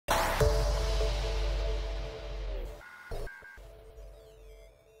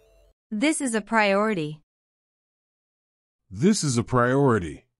This is a priority. This is a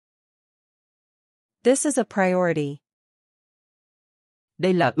priority. This is a priority.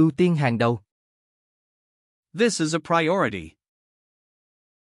 Đây là ưu tiên hàng đầu. This is a priority.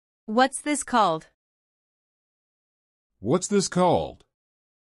 What's this called? What's this called?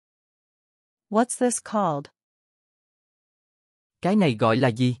 What's this called? Cái này gọi là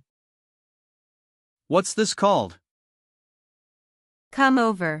gì? What's this called? Come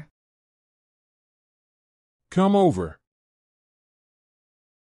over. Come over.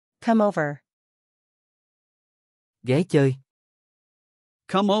 Come over. Ghé chơi.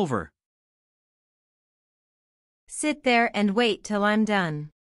 Come over. Sit there and wait till I'm done.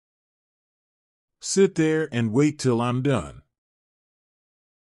 Sit there and wait till I'm done.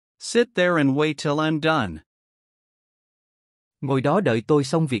 Sit there and wait till I'm done. Ngồi đó đợi tôi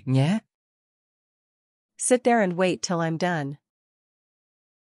xong việc nhé. Sit there and wait till I'm done.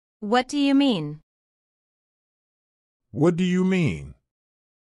 What do you mean? What do you mean?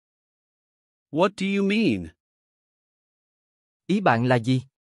 What do you mean? Ý bạn là gì?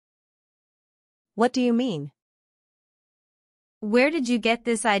 What do you mean? Where did you get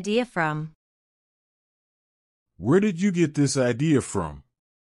this idea from? Where did you get this idea from?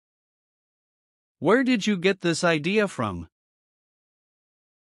 Where did you get this idea from?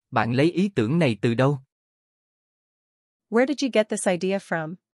 Bạn lấy ý tưởng này từ đâu? Where did you get this idea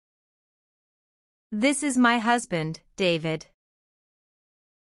from? This is my husband, David.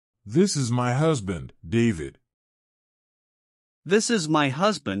 This is my husband, David. This is my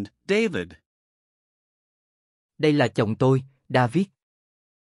husband, David. Đây là chồng tôi, David.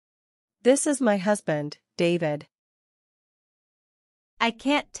 This is my husband, David. I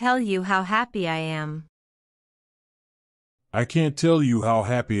can't tell you how happy I am. I can't tell you how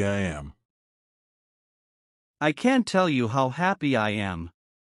happy I am. I can't tell you how happy I am.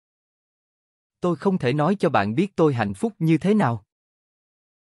 Tôi không thể nói cho bạn biết tôi hạnh phúc như thế nào.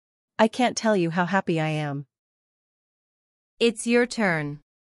 I can't tell you how happy I am. It's your turn.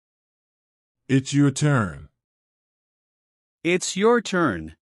 It's your turn. It's your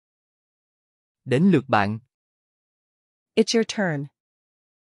turn. Đến lượt bạn. It's your turn.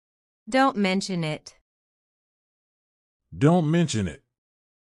 Don't mention it. Don't mention it.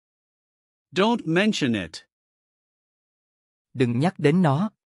 Don't mention it. Đừng nhắc đến nó.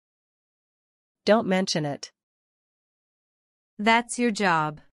 Don't mention it. That's your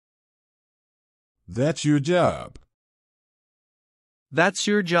job. That's your job. That's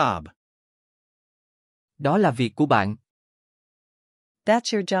your job. Đó là việc của bạn.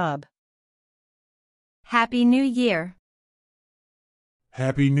 That's your job. Happy New Year.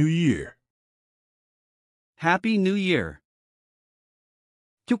 Happy New Year. Happy New Year.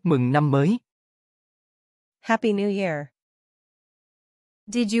 Chúc mừng năm mới. Happy New Year.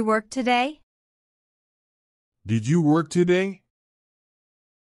 Did you work today? Did you work today?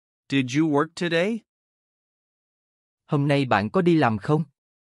 Did you work today? Hôm nay bạn có đi làm không?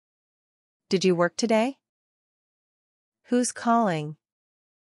 Did you work today? Who's calling?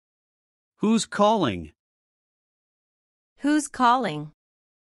 Who's calling? Who's calling?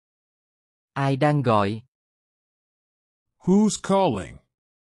 Ai đang gọi? Who's calling?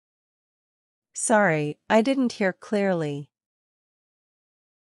 Sorry, I didn't hear clearly.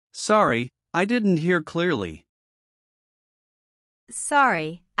 Sorry, I didn't hear clearly.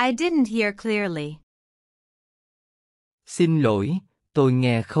 Sorry, I didn't hear clearly. Xin lỗi, tôi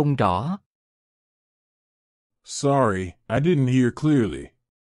nghe không rõ. Sorry, I didn't hear clearly.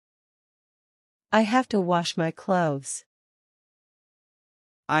 I have to wash my clothes.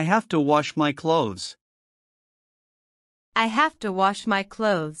 I have to wash my clothes. I have to wash my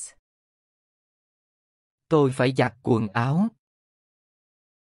clothes. Tôi phải giặt quần áo.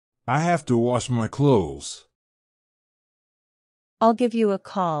 I have to wash my clothes. I'll give you a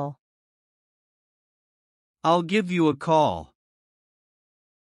call. I'll give you a call.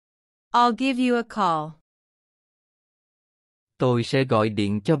 I'll give you a call. Tôi sẽ gọi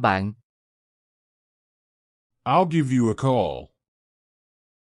điện cho bạn. I'll give you a call.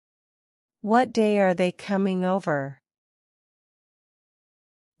 What day are they coming over?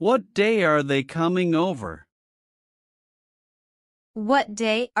 What day are they coming over? What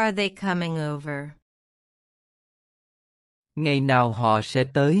day are they coming over? Ngày nào họ sẽ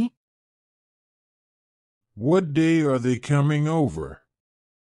tới? What day are they coming over?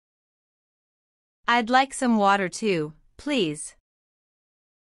 I'd like some water too, please.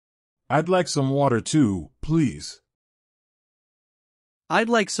 I'd like some water too, please. I'd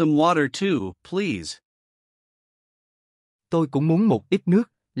like some water too, please. Tôi cũng muốn một ít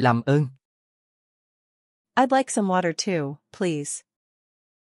nước, làm ơn. I'd like some water too, please.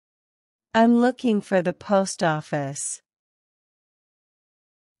 I'm looking for the post office.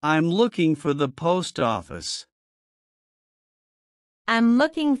 I'm looking for the post office. I'm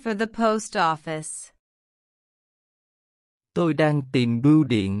looking for the post office. Tôi đang tìm bưu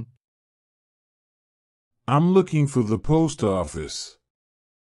điện. I'm looking for the post office.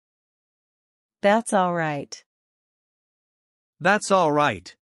 That's all right. That's all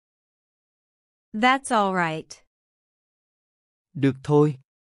right. That's all right. Được thôi.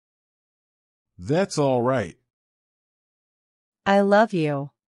 That's all right. I love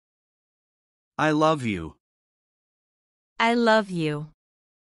you. I love you. I love you.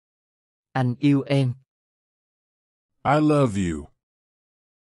 Anh yêu em. I love you.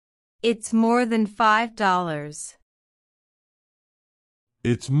 It's more than $5.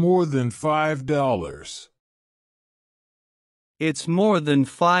 It's more than $5. It's more than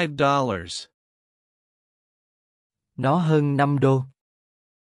 $5. Nó hơn $5.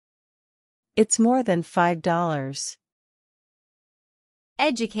 It's more than $5.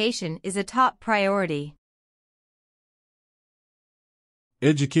 Education is a top priority.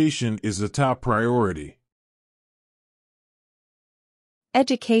 Education is a top priority.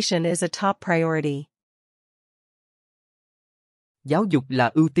 Education is a top priority. Giáo dục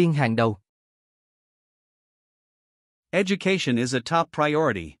là ưu tiên hàng đầu. Education is a top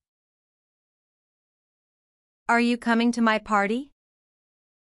priority. Are you coming to my party?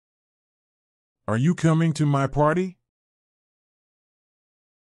 Are you coming to my party?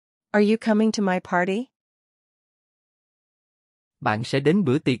 Are you coming to my party? Bạn sẽ đến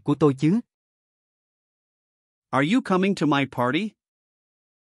bữa tiệc của tôi chứ? Are you coming to my party?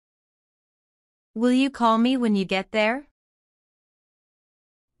 Will you call me when you get there?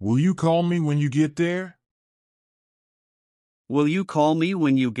 Will you call me when you get there? Will you call me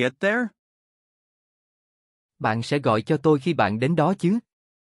when you get there? Bạn sẽ gọi cho tôi khi bạn đến đó chứ?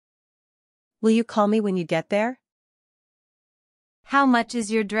 Will you call me when you get there? How much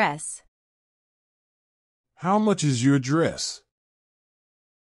is your dress? How much is your dress?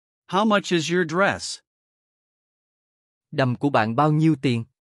 How much is your dress? Đầm của bạn bao nhiêu tiền?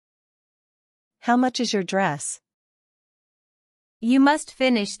 How much is your dress? You must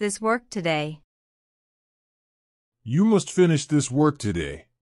finish this work today. You must finish this work today.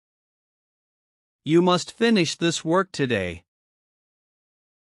 You must finish this work today.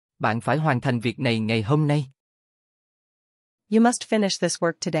 Bạn phải hoàn thành việc này ngày hôm nay. You must finish this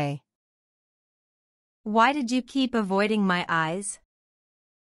work today. Why did you keep avoiding my eyes?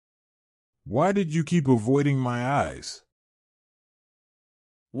 Why did you keep avoiding my eyes?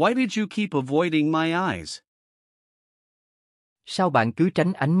 Why did you keep avoiding my eyes? Sao bạn cứ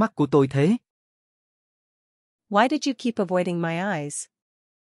tránh ánh mắt của tôi thế? Why did you keep avoiding my eyes?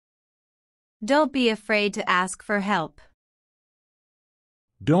 Don't be afraid to ask for help.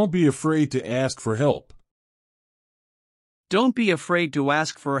 Don't be afraid to ask for help. Don't be afraid to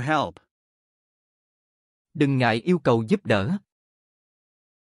ask for help. Đừng ngại yêu cầu giúp đỡ.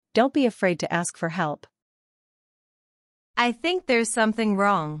 Don't be afraid to ask for help. I think there's something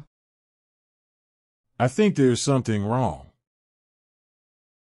wrong. I think there's something wrong.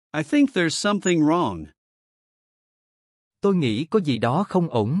 I think there's something wrong. Tôi nghĩ có gì đó không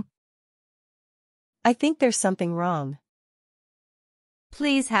ổn. I think there's something wrong.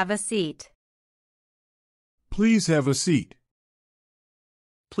 Please have a seat. Please have a seat.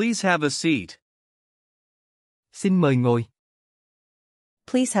 Please have a seat. Xin mời ngồi.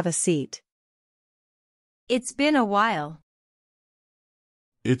 Please have a seat. It's been a while.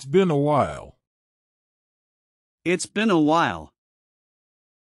 It's been a while. It's been a while.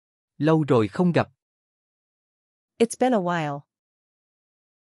 Lâu rồi không gặp. It's been a while.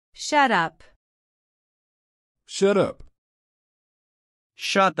 Shut up. Shut up.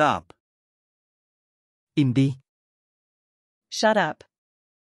 Shut up. Im đi. Shut up.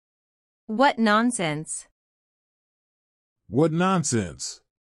 What nonsense. What nonsense.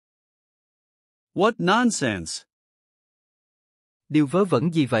 What nonsense. Điều vớ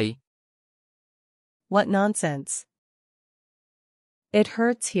vẩn gì vậy? What nonsense. It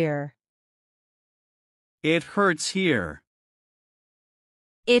hurts here. It hurts here.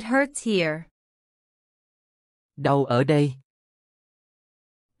 It hurts here. Đau ở đây.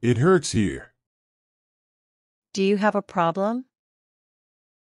 It hurts here. Do you have a problem?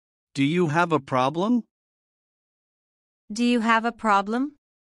 Do you have a problem? Do you have a problem?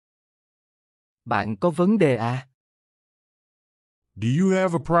 Bạn có vấn đề à? Do you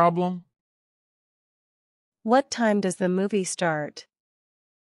have a problem? What time does the movie start?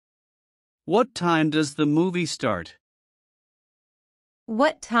 What time does the movie start?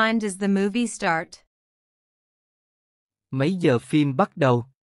 What time does the movie start? Mấy giờ phim bắt đầu?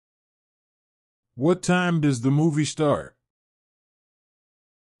 What time does the movie start?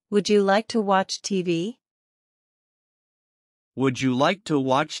 Would you like to watch TV? Would you like to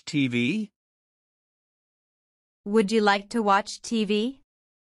watch TV? Would you like to watch TV?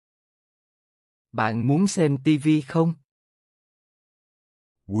 Bạn muốn xem TV không?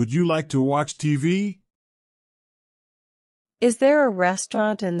 Would you like to watch TV? Is there a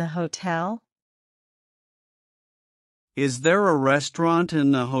restaurant in the hotel? Is there a restaurant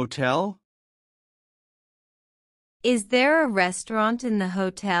in the hotel? Is there a restaurant in the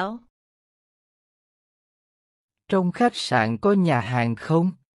hotel? Trong khách sạn có nhà hàng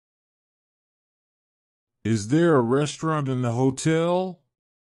không? Is there a restaurant in the hotel?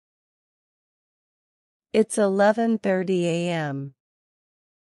 It's 11:30 a.m.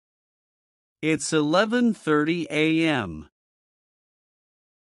 It's 11:30 a.m.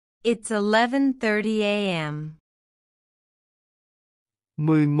 It's 11:30 a.m.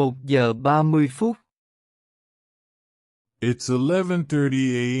 11 giờ 30 phút. It's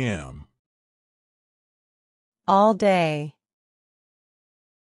 11:30 a.m. All day.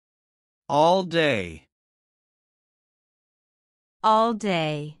 All day. All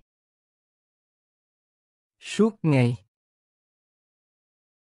day. Suốt ngày.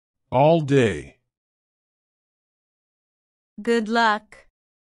 All day. Good luck.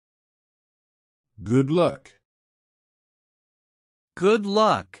 Good luck. Good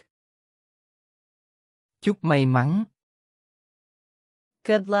luck. Chúc may mắn.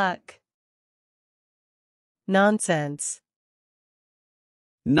 Good luck. Nonsense.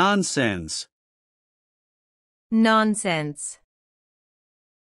 Nonsense. Nonsense.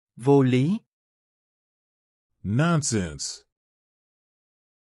 Vô lý. Nonsense.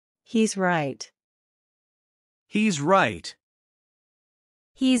 He's right. He's right.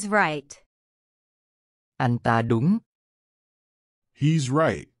 He's right. Anh ta đúng. He's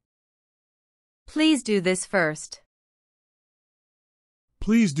right. Please do this first.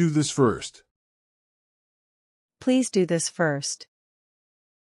 Please do this first. Please do this first.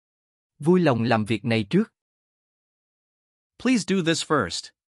 Vui lòng làm việc này trước. Please do this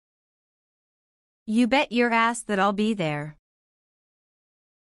first. You bet your ass that I'll be there.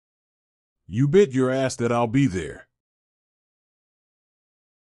 You bet your ass that I'll be there.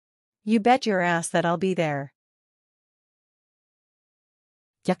 You bet your ass that I'll be there.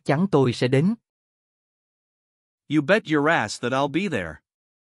 Chắc chắn tôi sẽ đến. You bet your ass that I'll be there.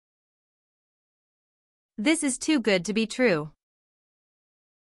 This is too good to be true.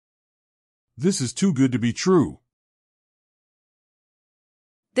 This is too good to be true.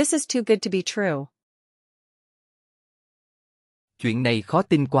 This is too good to be true. Chuyện này khó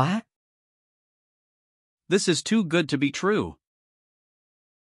tin quá. This is too good to be true.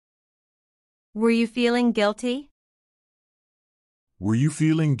 Were you feeling guilty? Were you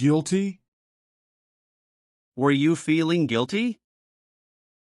feeling guilty? Were you feeling guilty?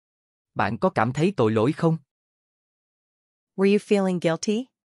 Bạn có cảm thấy tội lỗi không? Were you feeling guilty?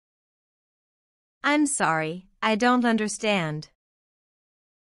 I'm sorry, I don't understand.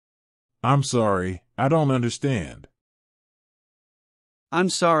 I'm sorry, I don't understand. I'm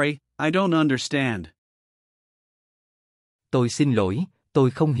sorry, I don't understand. Tôi xin lỗi,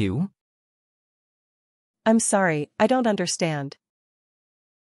 tôi không hiểu. I'm sorry, I don't understand.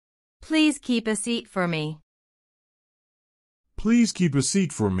 Please keep a seat for me. Please keep a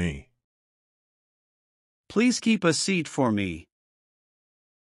seat for me. Please keep a seat for me.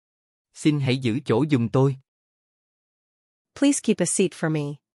 Xin hãy giữ chỗ giùm tôi. Please keep a seat for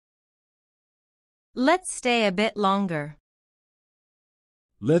me. Let's stay a bit longer.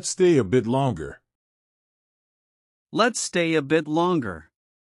 Let's stay a bit longer. Let's stay a bit longer.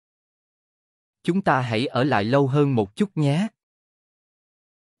 Chúng ta hãy ở lại lâu hơn một chút nhé.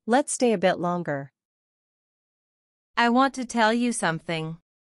 Let's stay a bit longer. I want to tell you something.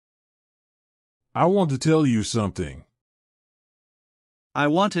 I want to tell you something. I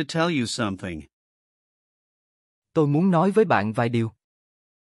want to tell you something. Tôi muốn nói với bạn vài điều.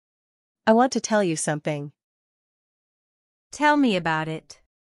 I want to tell you something. Tell me about it.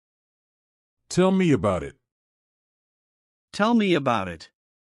 Tell me about it. Tell me about it.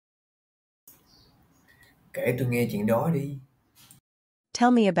 Kể tôi nghe chuyện đó đi.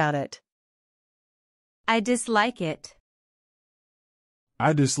 Tell me about it. I dislike it.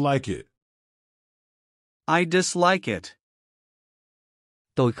 I dislike it. I dislike it.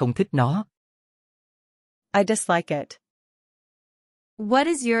 Tôi không thích nó. I dislike it. What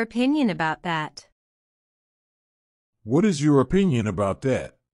is your opinion about that? What is your opinion about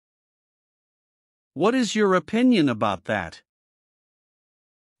that? What is your opinion about that?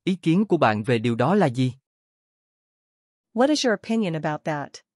 Ý kiến của bạn về điều đó là gì? What is your opinion about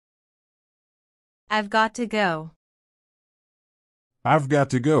that? I've got to go. I've got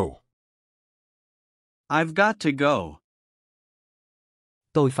to go. I've got to go.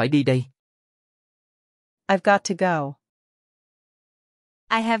 Tôi phải đi đây. I've got to go.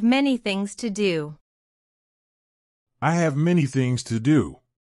 I have many things to do. I have many things to do.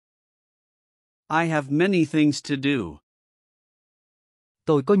 I have many things to do.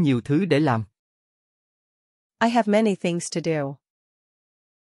 Tôi có nhiều thứ để làm. I have many things to do.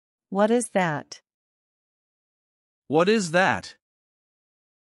 What is that? What is that?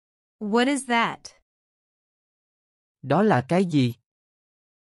 What is that? Đó là cái gì?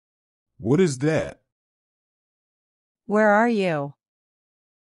 What is that? Where are you?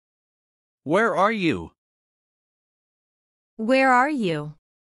 Where are you? Where are you?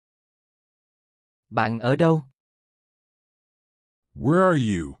 Bạn ở đâu? Where are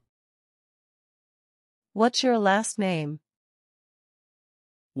you? What's your last name?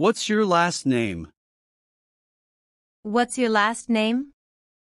 What's your last name? What's your last name?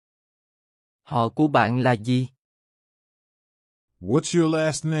 Họ của bạn là gì? What's your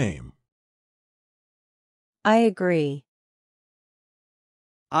last name? I agree.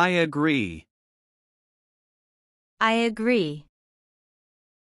 I agree. I agree.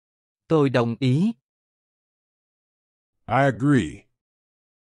 Tôi đồng ý. I agree.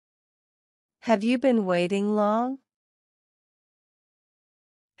 Have you been waiting long?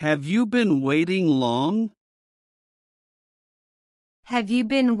 Have you been waiting long? Have you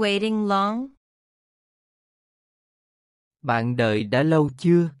been waiting long? Bạn đợi đã lâu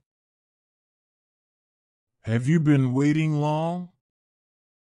chưa? Have you been waiting long?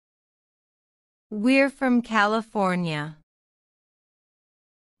 We're from California.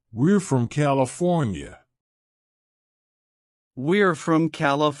 We're from California. We're from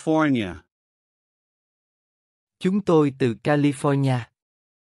California. Chúng tôi từ California.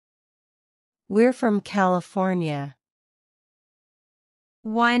 We're from California.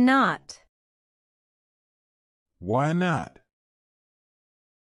 Why not? Why not?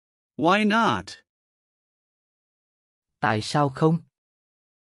 Why not? Tại sao không?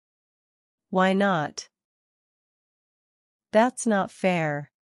 Why not? That's not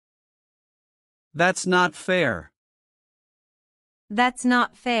fair. That's not fair. That's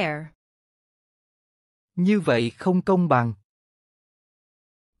not fair. Như vậy không công bằng.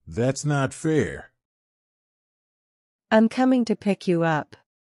 That's not fair. I'm coming to pick you up.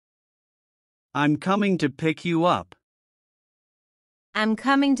 I'm coming to pick you up. I'm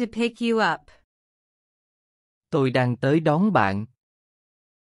coming to pick you up. Tôi đang tới đón bạn.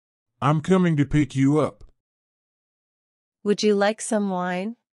 I'm coming to pick you up. Would you like some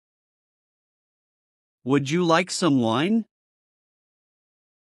wine? Would you like some wine?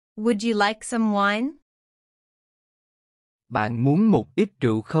 Would you like some wine? Bạn muốn một ít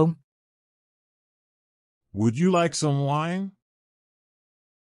rượu không? Would you like some wine?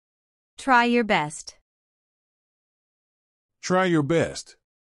 Try your best. Try your best.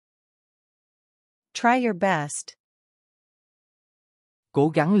 Try your best. Cố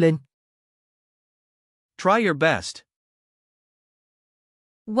gắng lên. Try your best.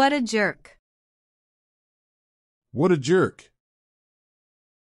 What a jerk. What a jerk.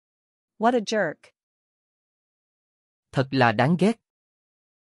 What a jerk. Thật là đáng ghét.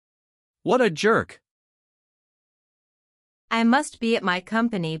 What a jerk. I must be at my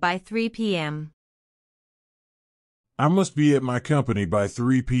company by 3 p.m. I must be at my company by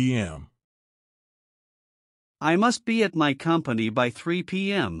 3 p.m. I must be at my company by 3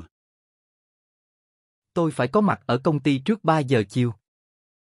 p.m. Tôi phải có mặt ở công ty trước 3 giờ chiều.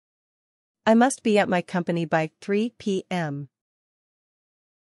 I must be at my company by 3 p.m.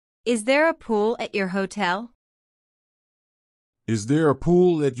 Is there a pool at your hotel? Is there a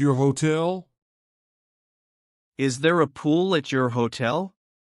pool at your hotel? Is there a pool at your hotel?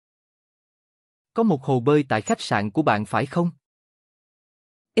 Có một hồ bơi tại khách sạn của bạn phải không?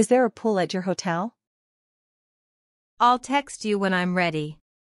 Is there a pool at your hotel? I'll text you when I'm ready.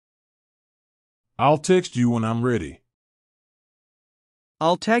 I'll text you when I'm ready.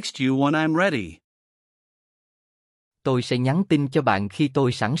 I'll text you when I'm ready. Tôi sẽ nhắn tin cho bạn khi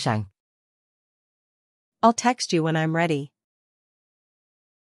tôi sẵn sàng. I'll text you when I'm ready.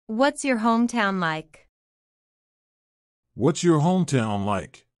 What's your hometown like? What's your hometown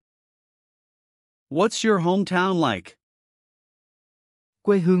like? What's your hometown like?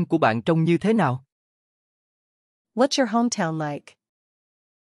 Quê hương của bạn trông như thế nào? What's your hometown like?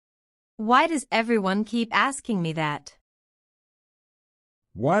 Why does everyone keep asking me that?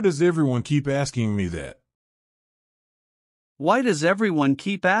 Why does everyone keep asking me that? Why does everyone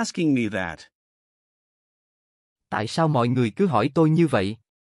keep asking me that? Tại sao mọi người cứ hỏi tôi như vậy?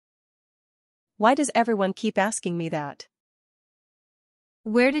 Why does everyone keep asking me that?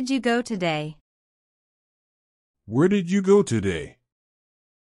 Where did you go today? Where did you go today?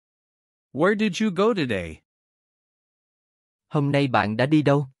 Where did you go today? Hôm nay bạn đã đi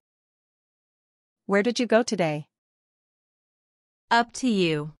đâu? Where did you go today? Up to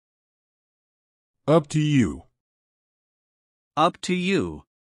you. Up to you. Up to you.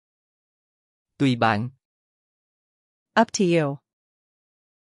 Tùy bạn. Up to you.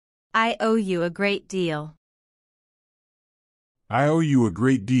 I owe you a great deal. I owe you a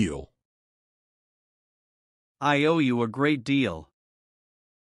great deal. I owe you a great deal.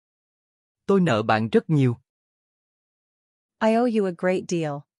 Tôi nợ bạn rất nhiều. I owe you a great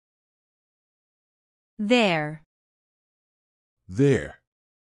deal. There. There.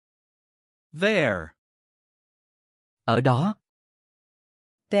 There. Ở đó.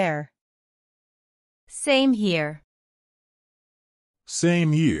 There. Same here.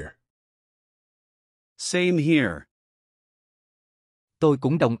 Same here. Same here. Tôi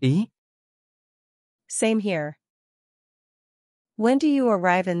cũng đồng ý. Same here. When do you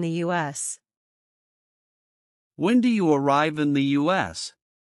arrive in the U.S.? When do you arrive in the U.S.?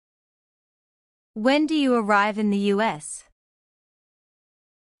 When do you arrive in the U.S.?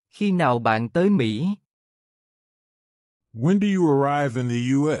 Khi nào bạn tới Mỹ? When do you arrive in the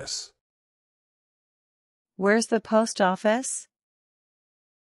U.S.? Where's the post office?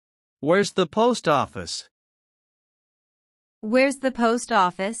 Where's the post office? Where's the post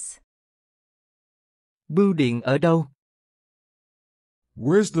office? Bưu điện ở đâu?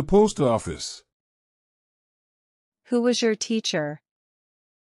 Where's the post office? Who was your teacher?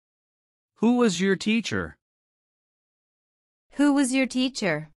 Who was your teacher? Who was your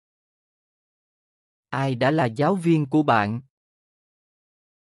teacher? Ai đã là giáo viên của bạn?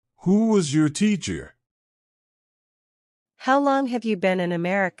 Who was your teacher? How long have you been in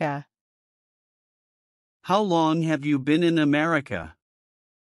America? How long have you been in America?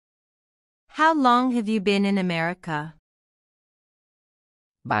 How long have you been in America?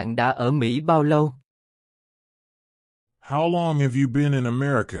 Bạn đã ở Mỹ bao lâu? How long have you been in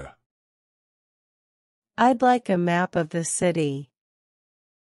America? I'd like a map of the city.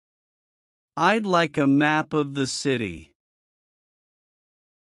 I'd like a map of the city.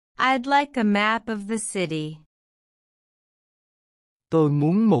 I'd like a map of the city. Tôi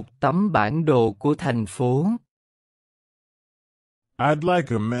muốn một tấm bản đồ của thành phố. I'd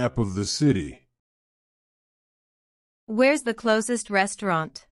like a map of the city. Where's the closest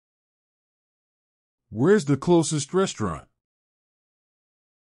restaurant? Where's the closest restaurant?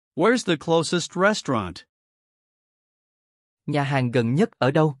 Where's the closest restaurant? Nhà hàng gần nhất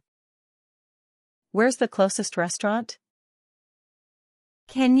ở đâu? Where's the closest restaurant?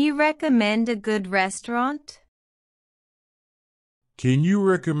 Can you recommend a good restaurant? Can you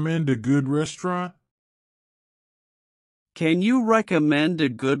recommend a good restaurant? Can you recommend a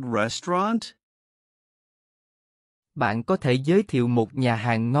good restaurant? Bạn có thể giới thiệu một nhà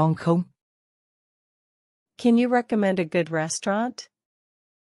hàng ngon không? Can you recommend a good restaurant?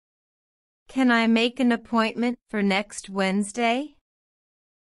 Can I make an appointment for next Wednesday?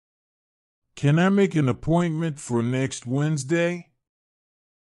 Can I make an appointment for next Wednesday?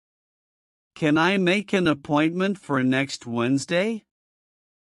 Can I make an appointment for next Wednesday?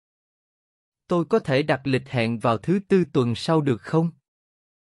 Tôi có thể đặt lịch hẹn vào thứ Tư tuần sau được không?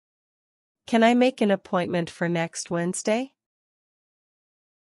 Can I make an appointment for next Wednesday?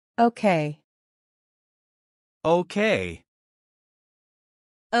 Okay. Okay.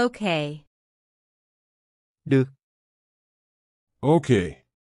 Okay. Được. Okay.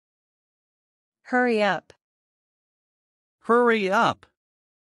 Hurry up. Hurry up.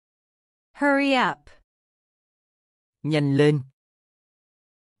 Hurry up. Nhanh lên.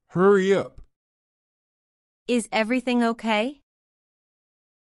 Hurry up. Is everything okay?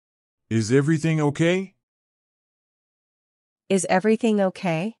 Is everything okay? Is everything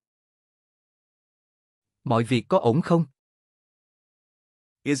okay? Mọi việc có ổn không?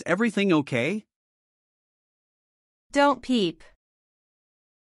 Is everything okay? Don't peep.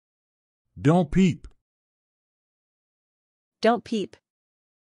 Don't peep. Don't peep.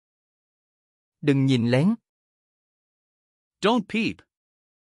 Đừng nhìn lén. Don't peep.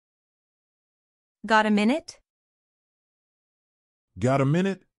 Got a minute? Got a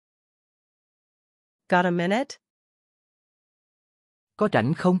minute? Got a minute? Có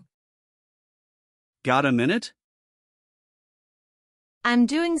rảnh không? Got a minute? I'm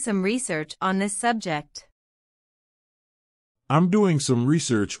doing some research on this subject. I'm doing some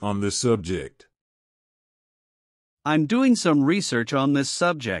research on this subject. I'm doing some research on this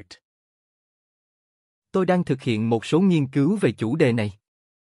subject. Tôi đang thực hiện một số nghiên cứu về chủ đề này.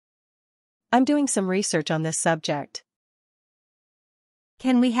 I'm doing some research on this subject.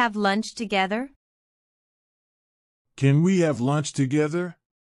 Can we have lunch together? Can we have lunch together?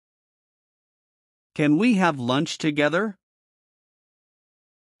 Can we have lunch together?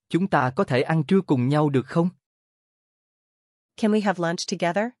 Chúng ta có thể ăn trưa cùng nhau được không? Can we have lunch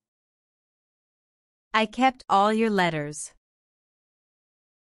together? I kept all your letters.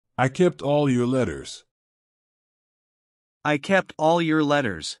 I kept all your letters. I kept all your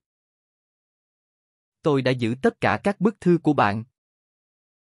letters. Tôi đã giữ tất cả các bức thư của bạn.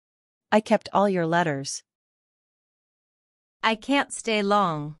 I kept all your letters. I can't stay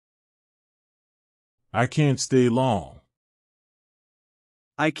long. I can't stay long.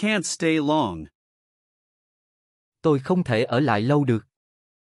 I can't stay long. Tôi không thể ở lại lâu được.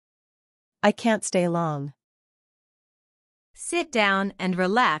 I can't stay long. Sit down and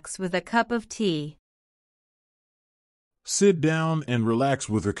relax with a cup of tea. Sit down and relax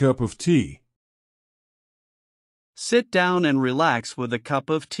with a cup of tea. Sit down and relax with a cup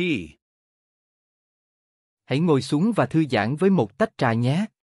of tea. Hãy ngồi xuống và thư giãn với một tách trà nhé.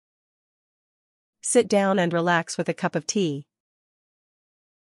 Sit down and relax with a cup of tea.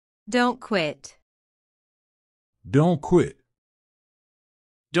 Don't quit. Don't quit.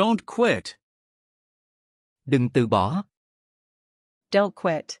 Don't quit. Đừng từ bỏ. Don't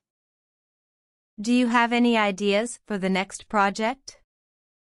quit. Do you have any ideas for the next project?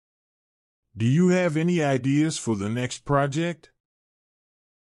 Do you have any ideas for the next project?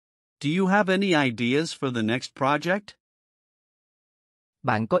 Do you have any ideas for the next project?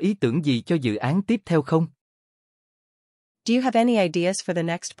 Bạn có ý tưởng gì cho dự án tiếp theo không? Do you have any ideas for the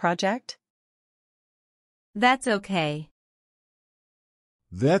next project? That's okay.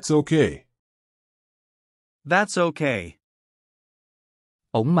 That's okay. That's okay.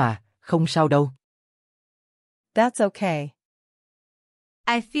 Ổn mà, không sao đâu. That's okay.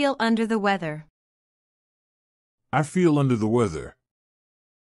 I feel under the weather. I feel under the weather.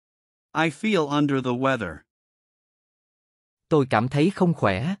 I feel under the weather. Tôi cảm thấy không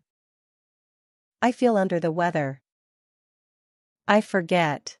khỏe. I feel under the weather. I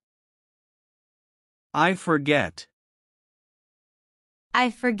forget. I forget. I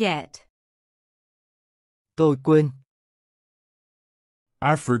forget. Tôi quên.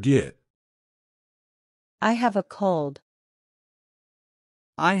 I forget. I have a cold.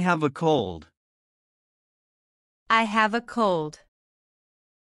 I have a cold. I have a cold.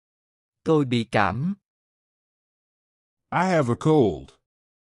 Tôi bị cảm. I have a cold.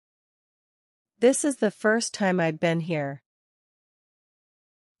 This is the first time I've been here.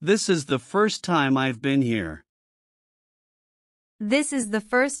 This is the first time I've been here. This is the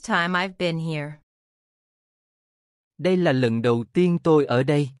first time I've been here. Đây là lần đầu tiên tôi ở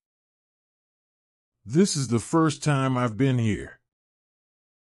đây. This is the first time I've been here.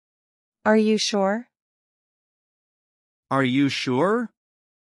 Are you sure? Are you sure?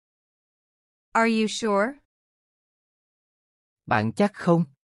 Are you sure? Bạn chắc không?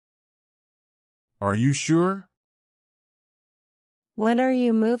 Are you sure? When are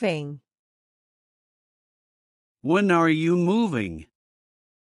you moving? When are you moving?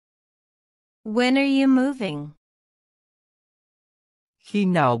 When are you moving? Khi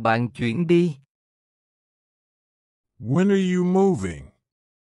nào bạn chuyển đi? When are you moving?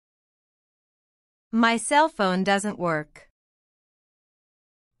 My cell phone doesn't work.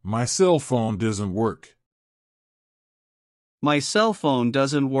 My cell phone doesn't work. My cell phone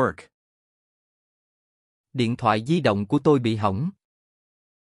doesn't work. Điện thoại di động của tôi bị hỏng.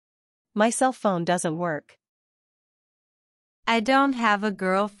 My cell phone doesn't work. I don't have a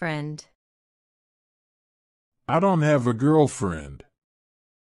girlfriend. I don't have a girlfriend.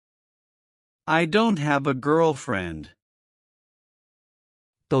 I don't have a girlfriend.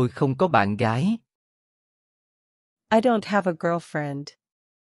 Tôi không có bạn gái. I don't have a girlfriend.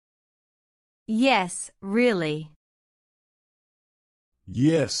 Yes, really.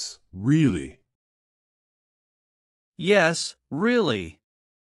 Yes, really. Yes, really.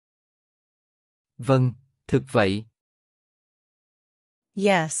 Vâng, thực vậy.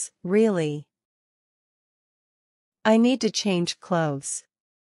 Yes, really. I need to change clothes.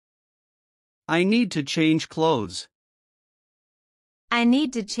 I need to change clothes. I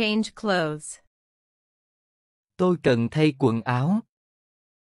need to change clothes. Tôi cần thay quần áo.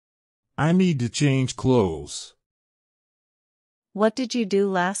 I need to change clothes. What did you do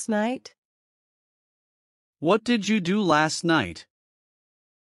last night? What did you do last night?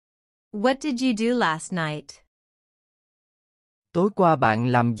 What did you do last night? Tối qua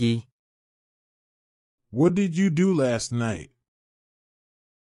bạn làm gì? What did you do last night?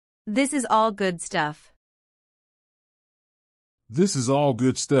 This is all good stuff. This is all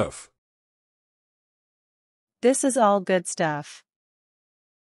good stuff. This is all good stuff.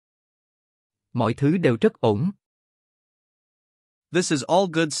 Mọi thứ đều rất ổn. This is all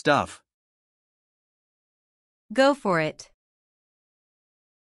good stuff. Go for it.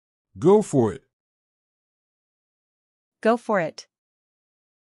 Go for it. Go for it.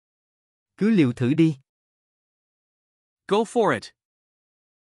 Cứ liều thử đi. Go for it.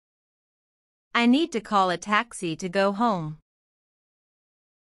 I need to call a taxi to go home.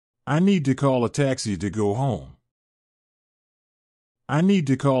 I need to call a taxi to go home. I need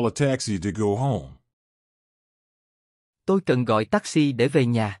to call a taxi to go home. Tôi cần gọi taxi để về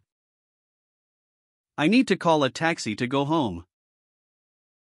nhà. I need to call a taxi to go home.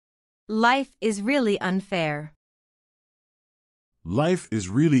 Life is really unfair. Life is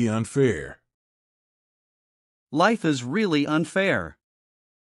really unfair. Life is really unfair.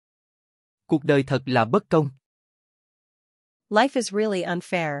 Cuộc đời thật là bất công. Life is really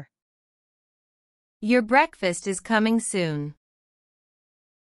unfair. Your breakfast is coming soon.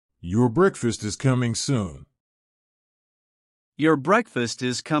 Your breakfast is coming soon. Your breakfast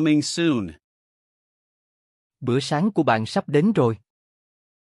is coming soon. Bữa sáng của bạn sắp đến rồi.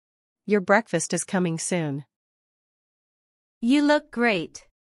 Your breakfast is coming soon. You look great.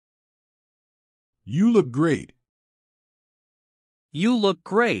 You look great. You look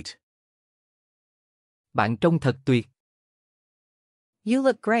great. Bạn trông thật tuyệt. You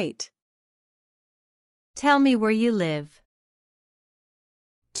look great. Tell me where you live.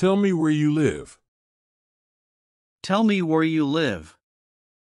 Tell me where you live. Tell me where you live.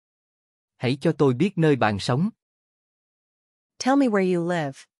 Hãy cho tôi biết nơi bạn sống. Tell me where you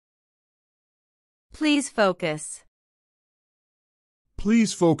live. Please focus.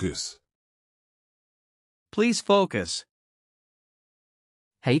 Please focus. Please focus.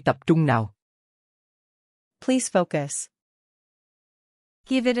 Hãy tập trung nào. Please focus.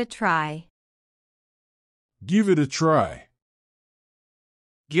 Give it a try. Give it a try.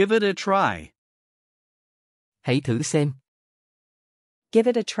 Give it a try. Hãy thử xem. Give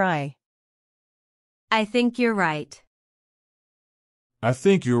it a try. I think you're right. I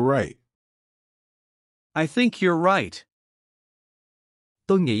think you're right. I think you're right.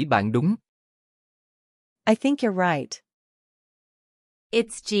 Tôi nghĩ bạn đúng. I think you're right.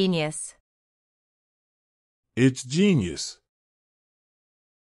 It's genius. It's genius.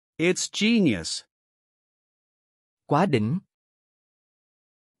 It's genius. Quá đỉnh.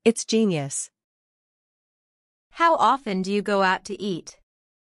 It's genius. How often do you go out to eat?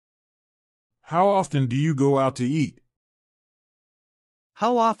 How often do you go out to eat?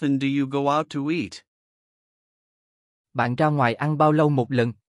 How often do you go out to eat? Bạn ra ngoài ăn bao lâu một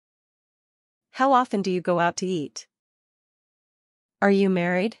lần? How often do you go out to eat? Are you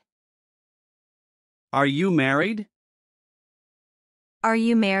married? Are you married? Are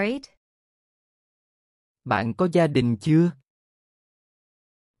you married? Bạn có gia đình chưa?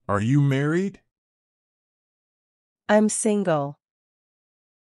 Are you married? I'm single.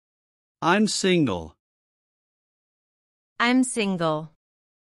 I'm single. I'm single.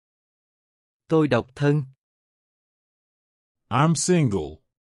 Tôi độc thân. I'm single.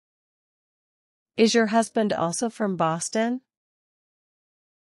 Is your husband also from Boston?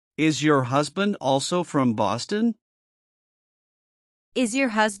 Is your husband also from Boston? Is your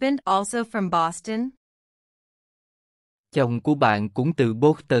husband also from Boston? Chồng của bạn cũng từ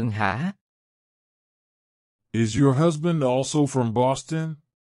Boston hả? Is your husband also from Boston?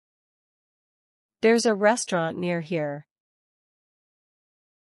 There's a restaurant near here.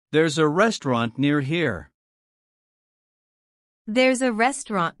 There's a restaurant near here. There's a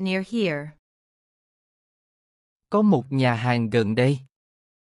restaurant near here. Có một nhà hàng gần đây.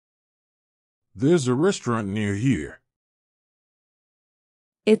 There's a restaurant near here.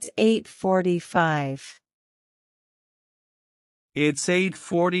 It's 8:45. It's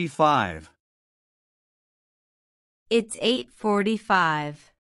 8:45. It's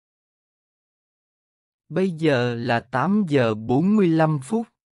 8:45. Bây giờ là 8 giờ 45 phút.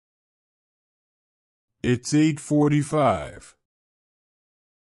 It's 8:45.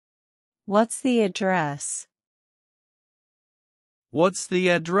 What's the address? What's the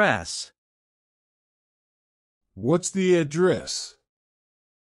address? What's the address?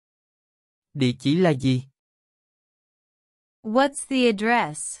 Địa chỉ là gì? What's the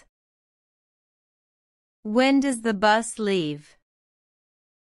address? When does the bus leave?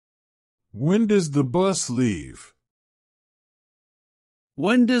 When does the bus leave?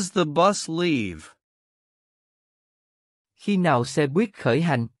 When does the bus leave? Khi nào xe buýt khởi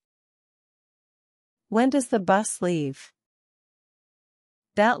hành? When does the bus leave?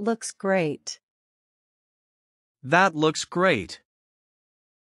 That looks great. That looks great.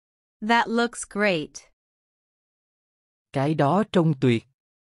 That looks great. Cái đó trông tuyệt.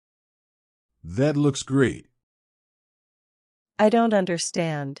 That looks great. I don't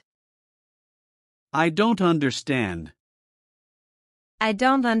understand. I don't understand. I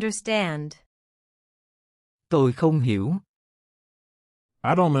don't understand. Tôi không hiểu.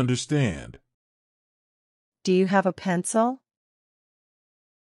 I don't understand. Do you have a pencil?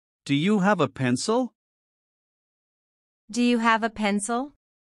 Do you have a pencil? Do you have a pencil?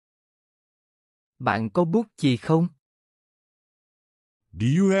 Bạn có bút chì không? Do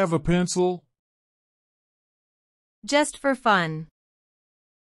you have a pencil? Just for fun.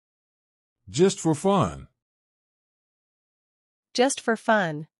 Just for fun. Just for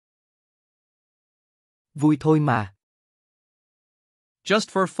fun. Vui thôi mà.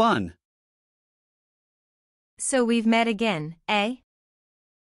 Just for fun. So we've met again, eh?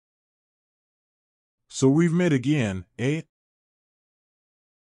 So we've met again, eh?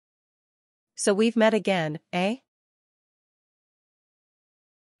 So we've met again, eh?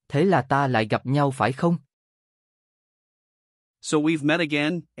 Thế là ta lại gặp nhau phải không? So we've met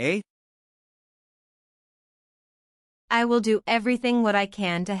again, eh? I will do everything what I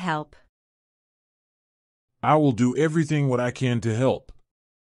can to help. I will do everything what I can to help.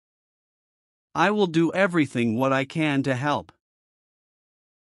 I will do everything what I can to help.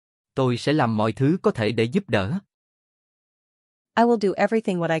 Tôi sẽ làm mọi thứ có thể để giúp đỡ. I will do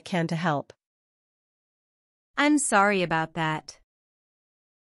everything what I can to help. I'm sorry about that.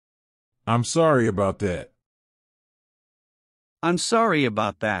 I'm sorry about that. I'm sorry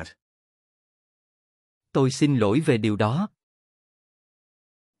about that. Tôi xin lỗi về điều đó.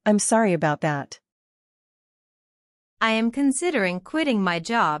 I'm sorry about that. I am considering quitting my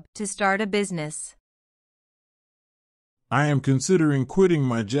job to start a business. I am considering quitting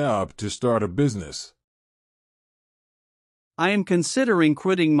my job to start a business. I am considering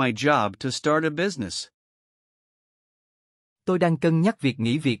quitting my job to start a business. Tôi đang cân nhắc việc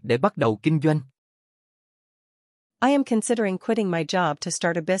nghỉ việc để bắt đầu kinh doanh. I am considering quitting my job to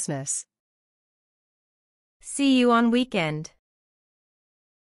start a business. See you on weekend.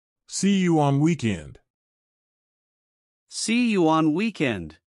 See you on weekend. See you on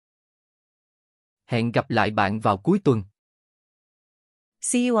weekend. Hẹn gặp lại bạn vào cuối tuần.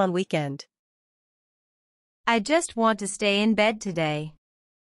 See you on weekend. I just want to stay in bed today.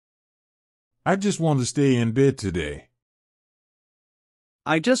 I just want to stay in bed today.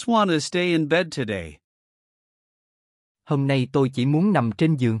 I just want to stay in bed today. Hôm nay tôi chỉ muốn nằm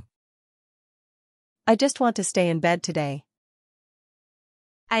trên giường. I just want to stay in bed today.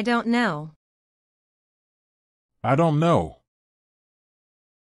 I don't know. I don't know.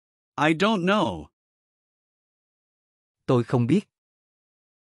 I don't know. Tôi không biết.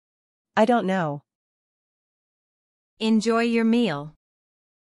 I don't know. Enjoy your meal.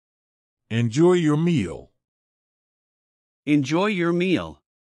 Enjoy your meal. Enjoy your meal.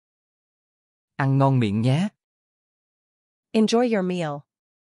 Ăn ngon miệng nhé. Enjoy your meal.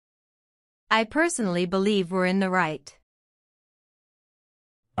 I personally believe we're in the right.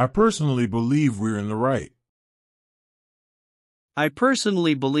 I personally believe we're in the right. I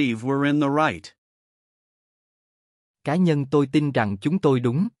personally believe we're in the right. Cá nhân tôi tin rằng chúng tôi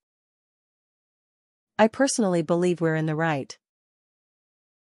đúng. I personally believe we're in the right.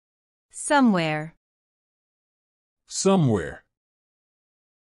 Somewhere. Somewhere.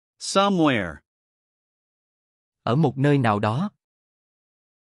 Somewhere. Ở một nơi nào đó.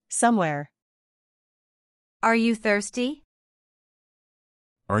 Somewhere. Are you thirsty?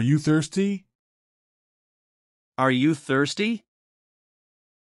 Are you thirsty? Are you thirsty?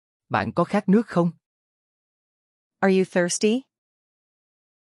 Bạn có khát nước không? Are you thirsty?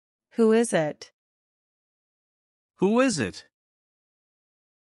 Who is it? Who is it?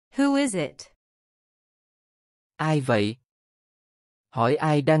 Who is it? Ai vậy? Hỏi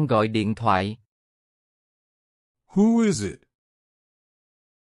ai đang gọi điện thoại? Who is it?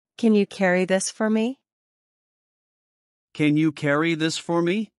 Can you carry this for me? Can you carry this for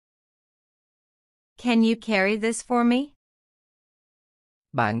me? Can you carry this for me?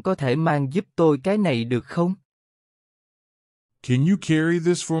 Bạn có thể mang giúp tôi cái này được không? Can you carry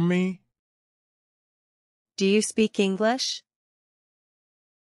this for me? Do you speak English?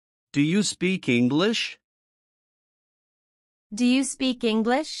 Do you speak English? Do you speak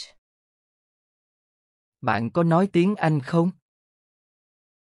English? Bạn có nói tiếng Anh không?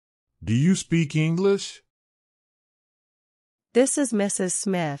 Do you speak English? This is Mrs.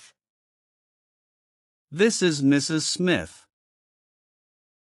 Smith. This is Mrs. Smith.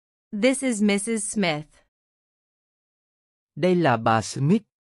 This is Mrs. Smith. Đây là bà Smith.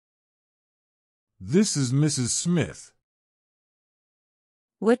 This is Mrs. Smith.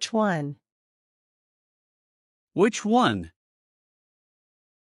 Which one? Which one?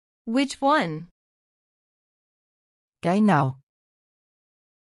 Which one? Cái nào?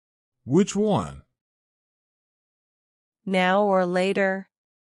 Which one? Now or later?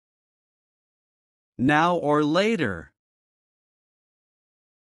 Now or later?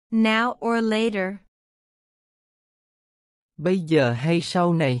 Now or later? Bây giờ hay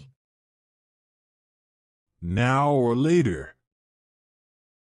sau này? Now or later?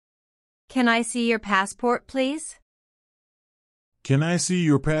 Can I see your passport, please? Can I see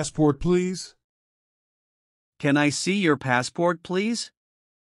your passport, please? Can I see your passport, please?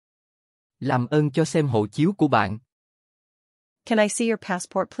 Làm ơn cho xem hộ chiếu của bạn. Can I see your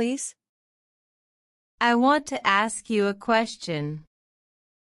passport, please? I want to ask you a question.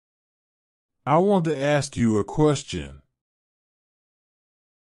 I want to ask you a question.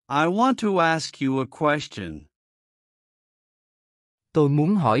 I want to ask you a question. Tôi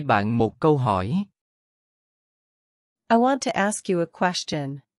muốn hỏi bạn một câu hỏi. I want to ask you a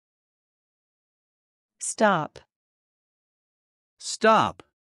question. Stop. Stop.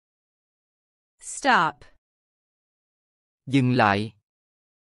 Stop. Dừng lại.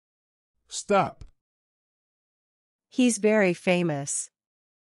 Stop. He's very famous.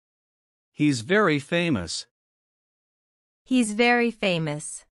 He's very famous. He's very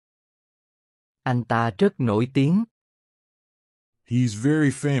famous. Anh ta rất nổi tiếng. He's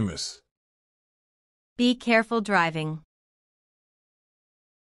very famous. Be careful driving.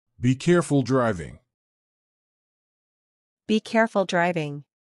 Be careful driving. Be careful driving.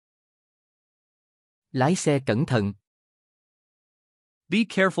 Lái xe cẩn thận. Be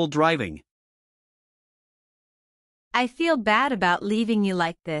careful driving. I feel bad about leaving you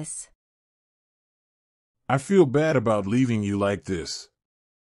like this. I feel bad about leaving you like this.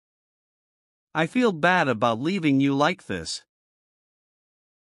 I feel bad about leaving you like this.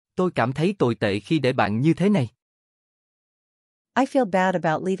 Tôi cảm thấy tồi tệ khi để bạn như thế này. I feel bad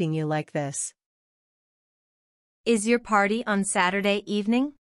about leaving you like this. Is your party on Saturday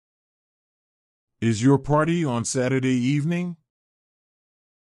evening? Is your party on Saturday evening?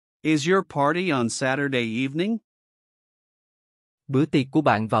 Is your party on Saturday evening? Bữa tiệc của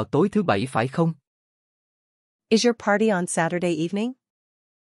bạn vào tối thứ Bảy phải không? Is your party on Saturday evening?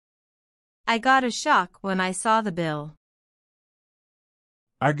 I got a shock when I saw the bill.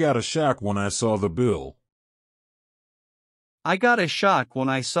 I got a shock when I saw the bill. I got a shock when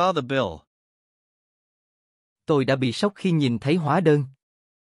I saw the bill. Tôi đã bị sốc khi nhìn thấy hóa đơn.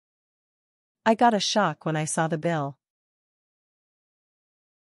 I got a shock when I saw the bill.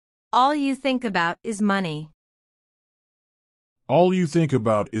 All you think about is money. All you think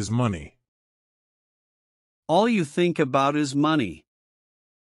about is money. All you think about is money.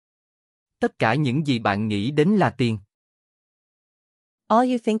 Tất cả những gì bạn nghĩ đến là tiền. All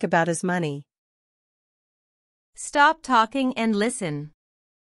you think about is money. Stop talking and listen.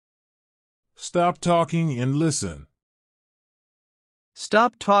 Stop talking and listen.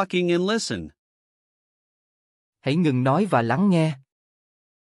 Stop talking and listen. Hãy ngừng nói và lắng nghe.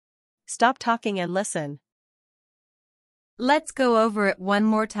 Stop talking and listen. Let's go over it one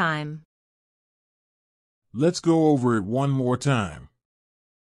more time. Let's go over it one more time.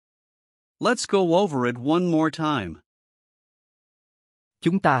 Let's go over it one more time.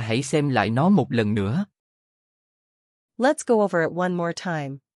 Chúng ta hãy xem lại nó một lần nữa. Let's go over it one more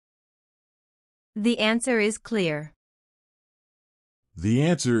time. The answer is clear. The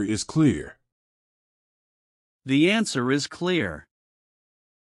answer is clear. The answer is clear.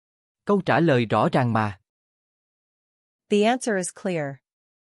 Câu trả lời rõ ràng mà. The answer is clear.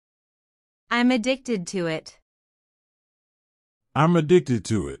 I'm addicted to it. I'm addicted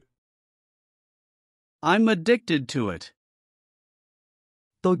to it. I'm addicted to it.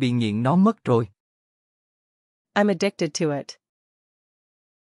 Tôi bị nghiện nó mất rồi. I'm addicted to it.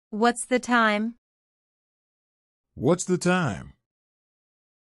 What's the time? What's the time?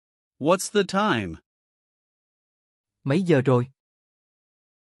 What's the time? Mấy giờ rồi?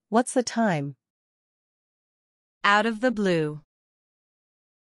 What's the time? Out of the blue.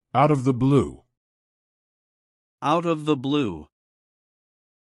 Out of the blue. Out of the blue.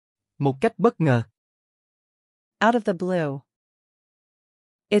 Một cách bất ngờ. Out of the blue.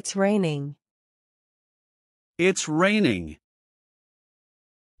 It's raining. It's raining.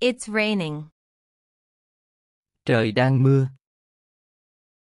 It's raining. Trời đang mưa.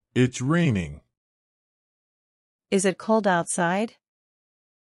 It's raining. Is it cold outside?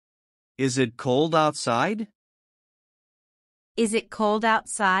 Is it cold outside? Is it cold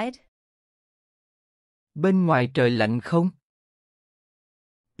outside? Bên ngoài trời lạnh không?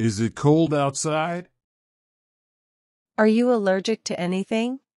 Is it cold outside? Are you allergic to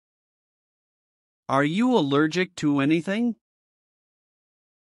anything? Are you allergic to anything?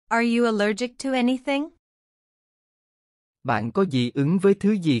 Are you allergic to anything? Bạn có dị ứng với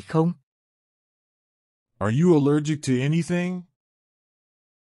thứ gì không? Are you allergic to anything?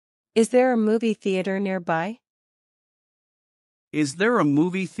 Is there a movie theater nearby? Is there a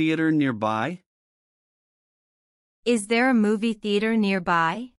movie theater nearby? Is there a movie theater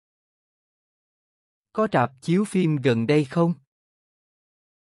nearby? Có rạp chiếu phim gần đây không?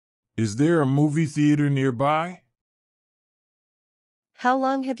 Is there a movie theater nearby? How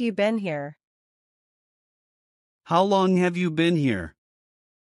long have you been here? How long have you been here?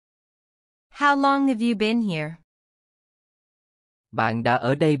 How long have you been here? Bạn đã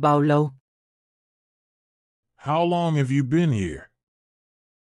ở đây bao lâu? How long have you been here?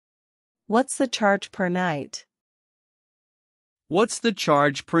 What's the charge per night? What's the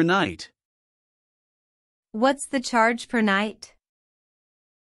charge per night? What's the charge per night?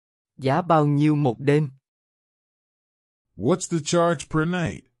 Giá bao nhiêu một đêm? What's the charge per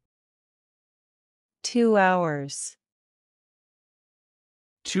night? 2 hours.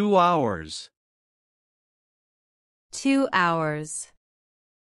 2 hours. 2 hours.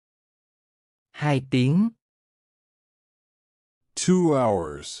 2 tiếng. 2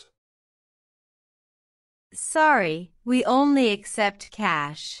 hours. Sorry, we only accept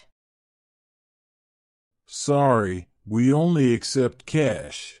cash. Sorry, we only accept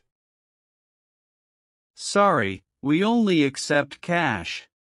cash. Sorry, we only accept cash.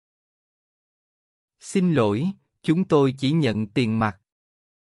 Xin lỗi, chúng tôi chỉ nhận tiền mặt.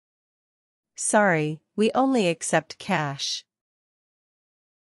 Sorry, we only accept cash.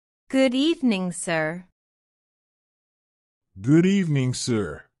 Good evening, sir. Good evening,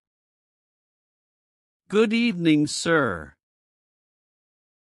 sir. Good evening, sir.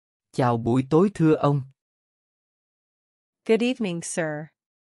 Chào buổi tối thưa ông. Good evening, sir.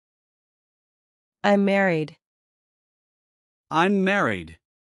 I'm married. I'm married.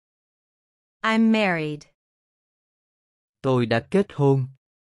 I'm married. Tôi đã kết hôn.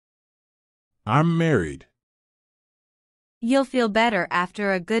 I'm married. You'll feel better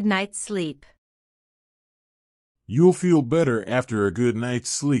after a good night's sleep. You'll feel better after a good night's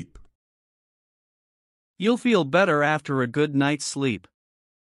sleep. You'll feel better after a good night's sleep.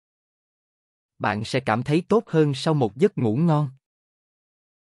 Bạn sẽ cảm thấy tốt hơn sau một giấc ngủ ngon.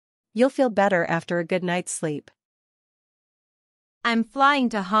 You'll feel better after a good night's sleep. I'm flying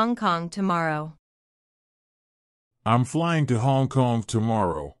to Hong Kong tomorrow. I'm flying to Hong Kong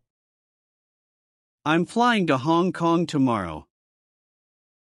tomorrow. I'm flying to Hong Kong tomorrow.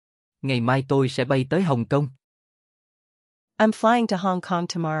 Ngày mai tôi sẽ bay tới Hồng Kông. I'm flying to Hong Kong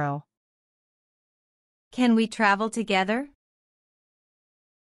tomorrow. Can we travel together?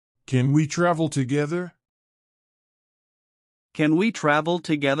 Can we travel together? Can we travel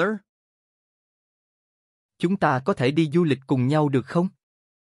together? Chúng ta có thể đi du lịch cùng nhau được không?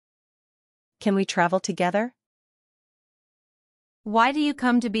 Can we travel together? Why do you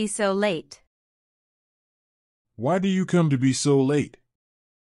come to be so late? Why do you come to be so late?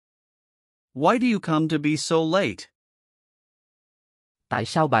 Why do you come to be so late? Tại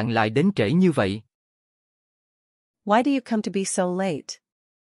sao bạn lại đến trễ như vậy? Why do you come to be so late?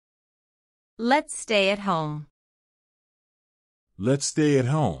 Let's stay at home. Let's stay at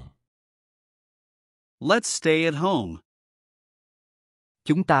home. Let's stay at home.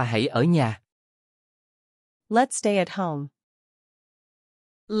 Chúng ta hãy ở nhà. Let's stay at home.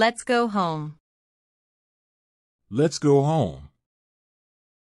 Let's go home. Let's go home.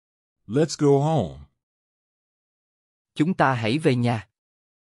 Let's go home. Chúng ta hãy về nhà.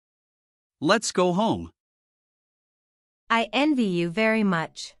 Let's go home. I envy you very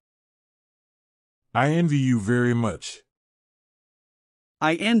much. I envy you very much.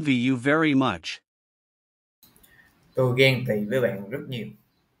 I envy you very much. Tôi ghen tị với bạn rất nhiều.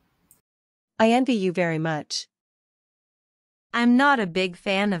 I envy you very much. I'm not a big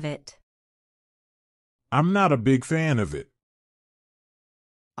fan of it. I'm not a big fan of it.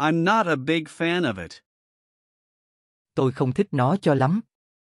 I'm not a big fan of it. Tôi không thích nó cho lắm.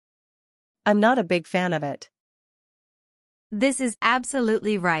 I'm not a big fan of it. This is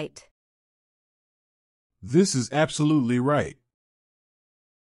absolutely right. This is absolutely right.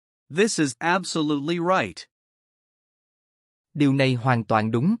 This is absolutely right. Điều này hoàn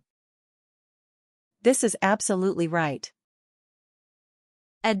toàn đúng. This is absolutely right.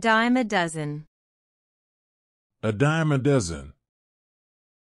 A dime a dozen. A dime a dozen.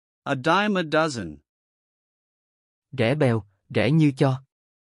 A dime a dozen. Rẻ bèo, rẻ như cho.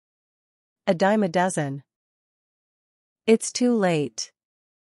 A dime a dozen. It's too late.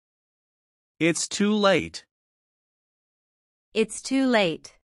 It's too late. It's too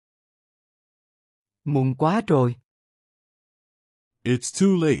late. Muộn quá rồi. It's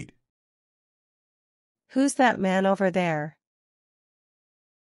too late. Who's that man over there?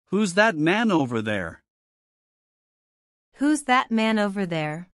 Who's that man over there? Who's that man over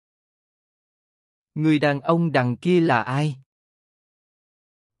there? Người đàn ông đằng kia là ai?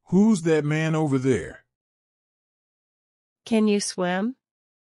 Who's that man over there? Can you swim?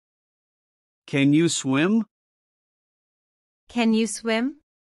 Can you swim? Can you swim?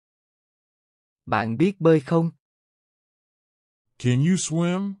 Bạn biết bơi không? Can you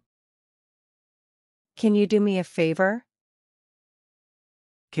swim? Can you do me a favor?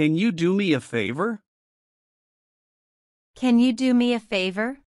 Can you do me a favor? Can you do me a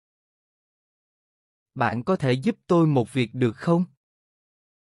favor? Bạn có thể giúp tôi một việc được không?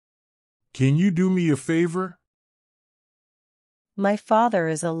 Can you do me a favor? My father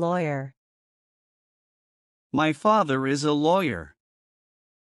is a lawyer. My father is a lawyer.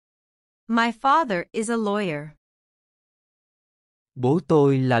 My father is a lawyer. Bố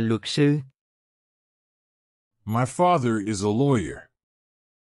tôi là luật sư. My father is a lawyer.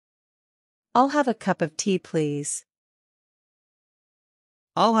 I'll have a cup of tea, please.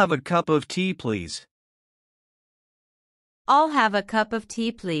 I'll have a cup of tea, please. I'll have a cup of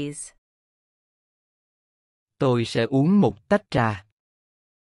tea, please. Tôi sẽ uống một tách trà.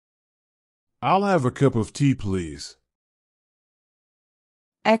 I'll have a cup of tea, please.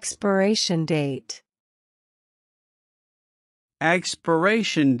 Expiration date.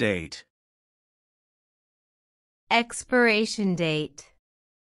 Expiration date. Expiration date.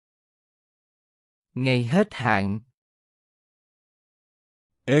 Ngày hết hạn.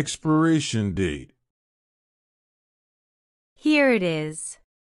 Expiration date. Here it is.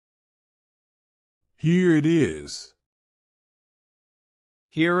 Here it is.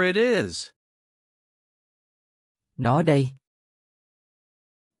 Here it is. Nó đây.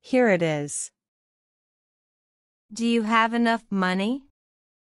 Here it is. Do you have enough money?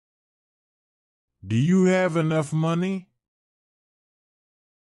 Do you have enough money?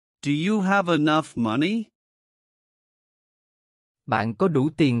 Do you have enough money? Bạn có đủ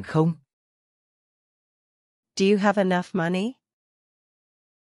tiền không? Do you have enough money?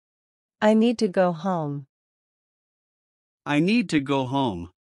 I need to go home. I need to go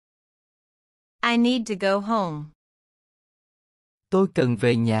home. I need to go home. Tôi cần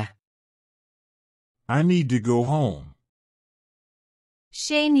về nhà. I need to go home.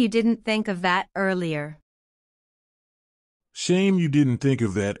 Shame you didn't think of that earlier. Shame you didn't think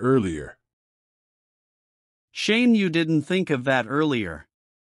of that earlier. Shame you didn't think of that earlier.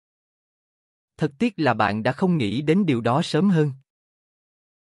 Thật tiếc là bạn đã không nghĩ đến điều đó sớm hơn.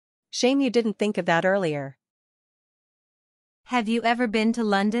 Shame you didn't think of that earlier. Have you ever been to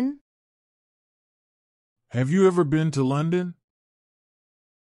London? Have you ever been to London?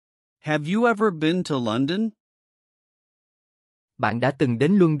 Have you ever been to London? Bạn đã từng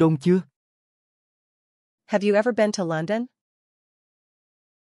đến London chưa? Have you ever been to London?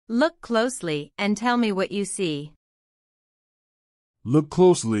 Look closely and tell me what you see. Look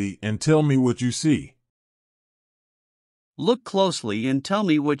closely and tell me what you see. Look closely and tell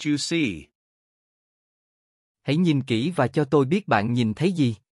me what you see. Hãy nhìn kỹ và cho tôi biết bạn nhìn thấy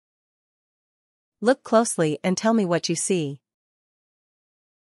gì. Look closely and tell me what you see.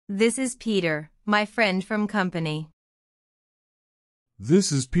 This is Peter, my friend from company.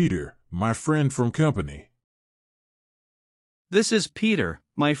 This is Peter, my friend from company. This is Peter,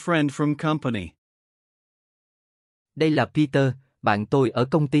 my friend from company. Đây là Peter, bạn tôi ở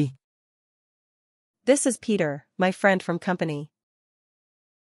công ty. This is Peter, my friend from company.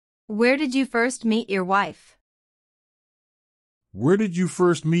 Where did you first meet your wife? Where did you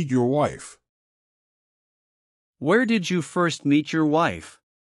first meet your wife? Where did you first meet your wife?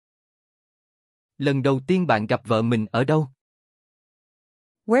 Lần đầu tiên bạn gặp vợ mình ở đâu?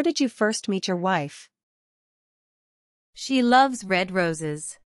 Where did you first meet your wife? She loves red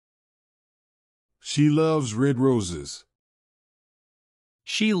roses. She loves red roses.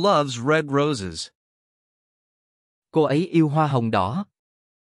 She loves red roses. Cô ấy yêu hoa hồng đỏ.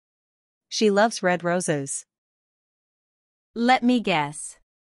 She loves red roses. Let me guess.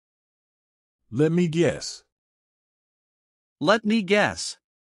 Let me guess. Let me guess.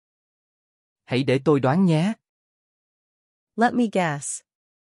 Hãy để tôi đoán nhé. Let me guess.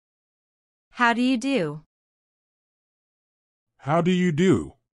 How do you do? How do you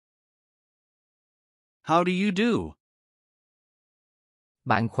do? How do you do?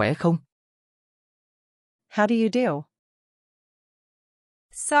 Bạn khỏe không? How do you do?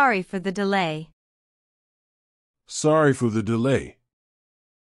 Sorry for the delay. Sorry for the delay.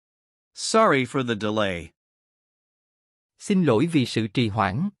 Sorry for the delay. Xin lỗi vì sự trì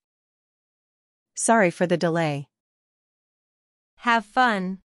hoãn. Sorry for the delay. Have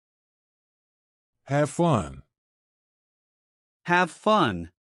fun. Have fun. Have fun.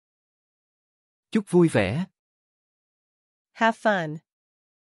 Chúc vui vẻ. Have fun.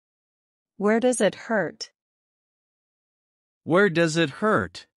 Where does it hurt? Where does it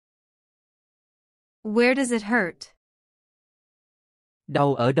hurt? Where does it hurt?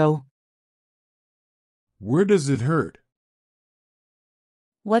 Đau ở đâu? Where does it hurt?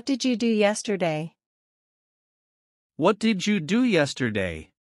 What did you do yesterday? What did you do yesterday?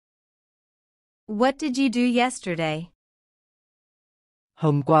 What did you do yesterday?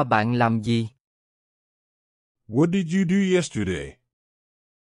 Hôm qua bạn làm gì? What did you do yesterday?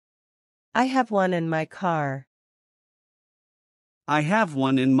 I have one in my car. I have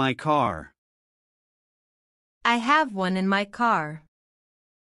one in my car. I have one in my car.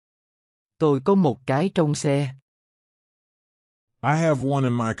 Tôi có một cái trong xe. I have one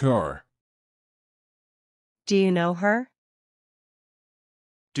in my car. Do you know her?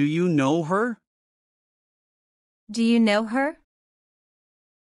 Do you know her? Do you know her?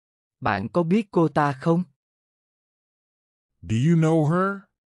 Bạn có biết cô ta không? Do you know her?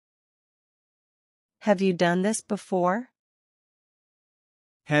 Have you done this before?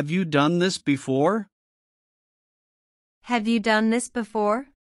 Have you done this before? Have you done this before?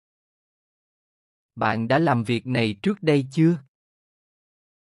 Bạn đã làm việc này trước đây chưa?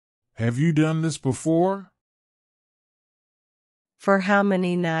 Have you done this before? For how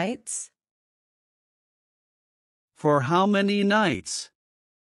many nights? For how many nights?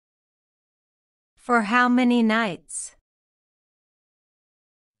 For how many nights?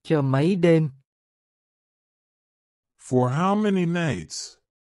 Cho mấy đêm? For how many nights?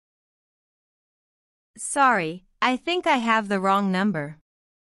 Sorry, I think I have the wrong number.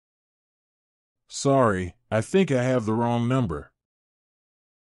 Sorry, I think I have the wrong number.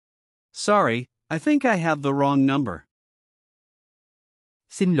 Sorry, I think I have the wrong number.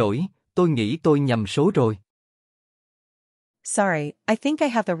 Xin lỗi, tôi nghĩ tôi nhầm số rồi. Sorry, I think I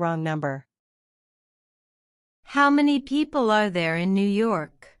have the wrong number. How many people are there in New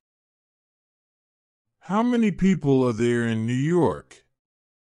York? How many people are there in New York?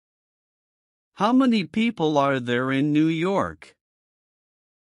 How many people are there in New York?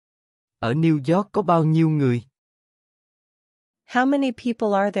 Ở New York có bao nhiêu người? How many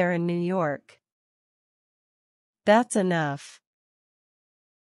people are there in New York? That's enough.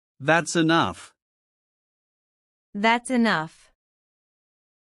 That's enough. That's enough.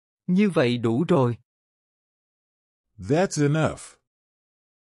 Như vậy đủ rồi. That's enough.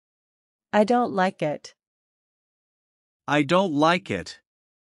 I don't like it. I don't like it.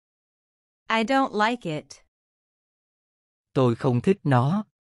 I don't like it. Tôi không thích nó.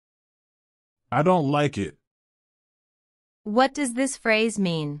 I don't like it. What does this phrase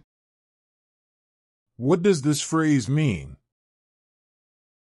mean? What does this phrase mean?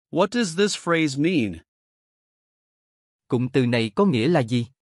 What does this phrase mean? Cụm từ này có nghĩa là gì?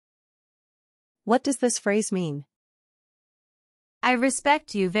 What does this phrase mean? I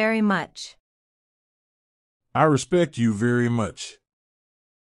respect you very much. I respect you very much.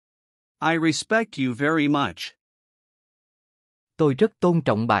 I respect you very much. Tôi rất tôn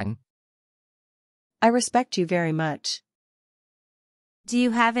trọng bạn. I respect you very much. Do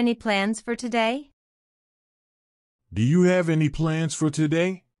you have any plans for today? Do you have any plans for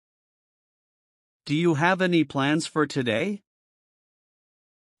today? Do you have any plans for today?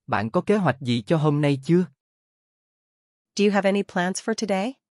 Bạn có kế hoạch gì cho hôm nay chưa? Do you have any plans for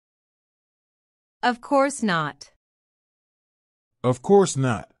today? Of course not. Of course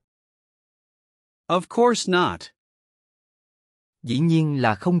not. Of course not. Dĩ nhiên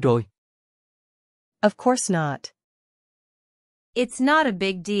là không rồi. Of course not. It's not a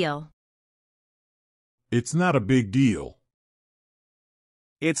big deal. It's not a big deal.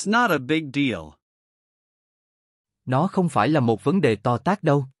 It's not a big deal. Nó không phải là một vấn đề to tát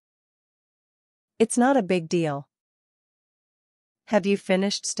đâu. It's not a big deal. Have you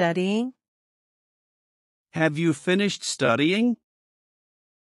finished studying? Have you finished studying?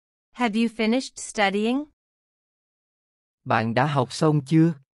 Have you finished studying? Bạn đã học xong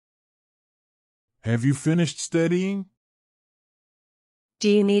chưa? Have you finished studying? Do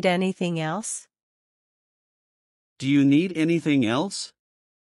you need anything else? Do you need anything else?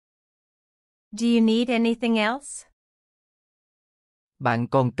 Do you need anything else? Bạn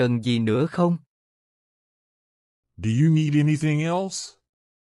còn cần gì nữa không? Do you need anything else?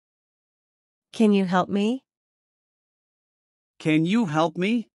 Can you help me? Can you help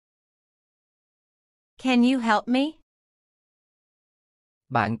me? Can you help me?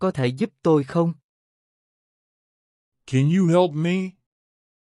 Bạn có thể giúp tôi không? Can you help me?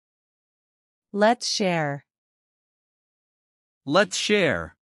 Let's share. Let's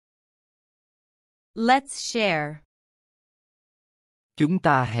share. Let's share. Chúng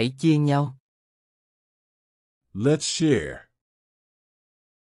ta hãy chia nhau. Let's share.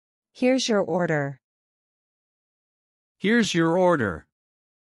 Here's your order. Here's your order.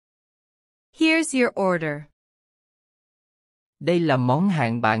 Here's your order. Đây là món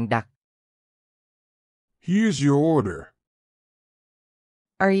hàng bạn đặt. Here's your order.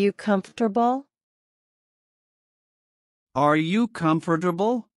 Are you comfortable? Are you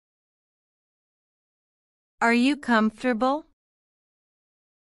comfortable? Are you comfortable?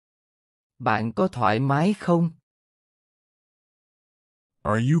 Bạn có thoải mái không?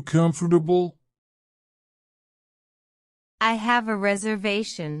 Are you comfortable? I have a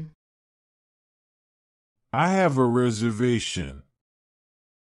reservation. I have a reservation.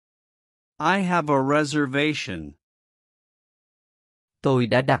 I have a reservation. Tôi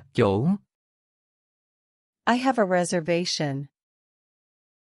đã đặt chỗ. I have a reservation.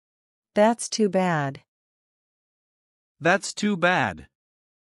 That's too bad. That's too bad.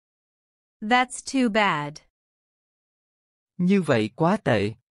 That's too bad. Như vậy quá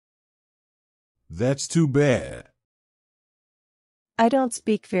tệ. That's too bad. I don't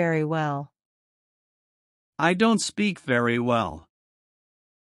speak very well. I don't speak very well.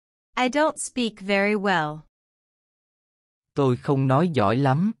 I don't speak very well. Tôi không nói giỏi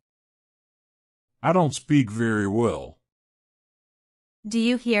lắm. I don't speak very well. Do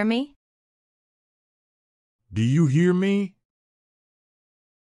you hear me? Do you hear me?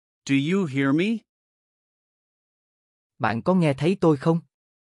 Do you hear me? Bạn có nghe thấy tôi không?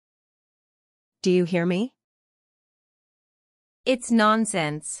 Do you hear me? It's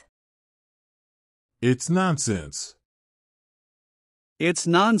nonsense. It's nonsense. It's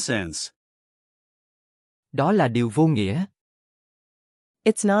nonsense. Đó là điều vô nghĩa.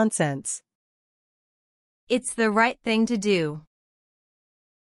 It's nonsense. It's the right thing to do.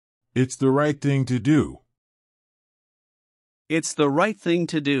 It's the right thing to do. It's the right thing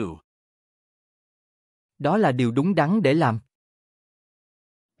to do. Đó là điều đúng đắn để làm.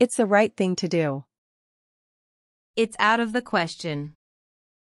 It's the right thing to do. It's out of the question.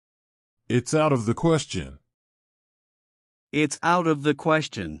 It's out of the question. It's out of the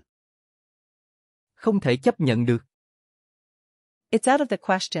question. Không thể chấp nhận được. It's out of the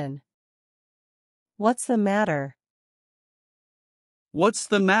question. What's the matter? What's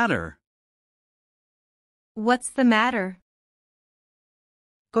the matter? What's the matter?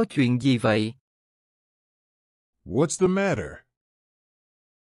 Có chuyện gì vậy? What's the matter?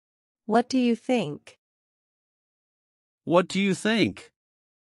 What do you think? What do you think?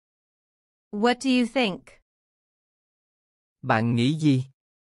 What do you think? Bạn nghĩ gì?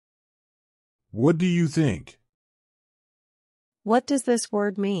 What do you think? What does this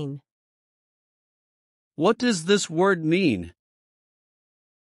word mean? What does this word mean?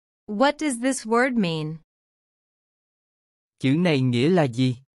 What does this word mean? Chữ này nghĩa là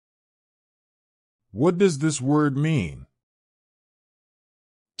gì? What does this word mean?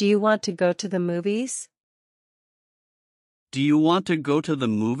 Do you want to go to the movies? Do you want to go to the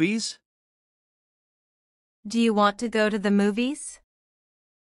movies? Do you want to go to the movies?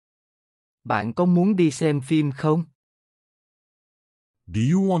 Bạn có muốn đi xem phim không? Do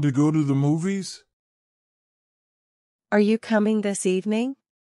you want to go to the movies? Are you coming this evening?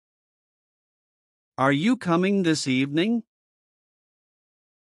 Are you coming this evening?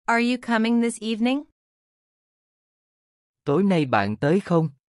 Are you coming this evening? Tối nay bạn tới không?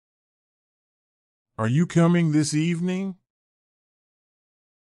 Are you coming this evening?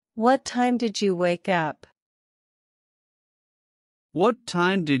 What time did you wake up? What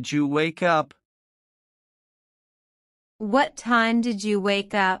time did you wake up? What time did you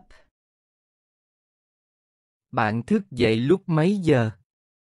wake up? Bạn thức dậy lúc mấy giờ?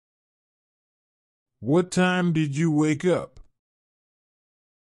 What time did you wake up?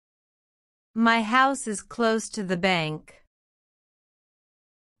 My house is close to the bank.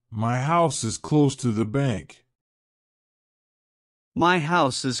 My house is close to the bank. My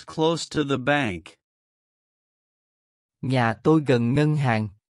house is close to the bank. Nhà tôi gần ngân hàng.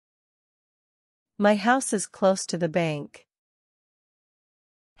 My house is close to the bank.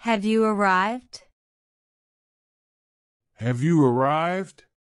 Have you arrived? Have you arrived?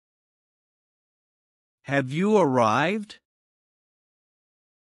 Have you arrived?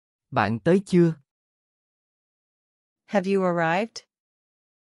 Bạn tới chưa? Have you arrived?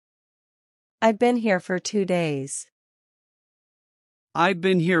 I've been here for 2 days. I've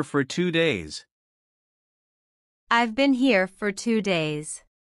been here for 2 days. I've been here for 2 days.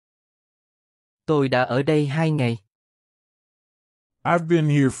 Tôi đã ở đây 2 ngày. I've been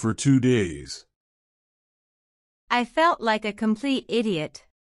here for 2 days. I felt like a complete idiot.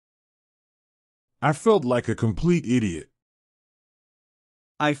 I felt like a complete idiot.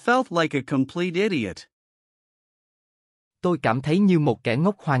 I felt like a complete idiot. Tôi cảm thấy như một kẻ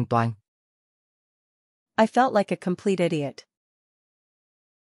ngốc hoàn toàn. I felt like a complete idiot.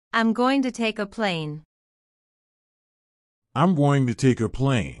 I'm going to take a plane. I'm going to take a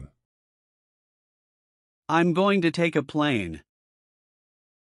plane. I'm going to take a plane.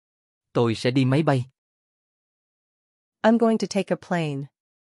 Tôi sẽ đi máy bay. I'm going to take a plane.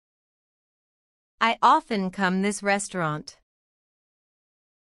 I often come this restaurant.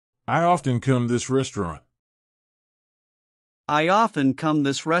 I often come this restaurant. I often come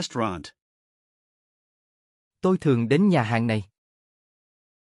this restaurant. Tôi thường đến nhà hàng này.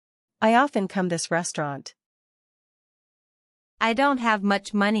 I often come this restaurant. I don't have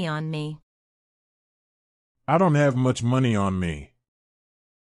much money on me. I don't have much money on me.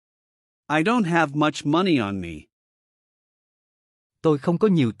 I don't have much money on me. Tôi không có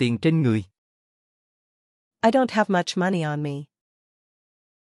nhiều tiền trên người. I don't have much money on me.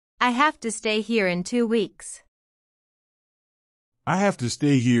 I have to stay here in 2 weeks. I have to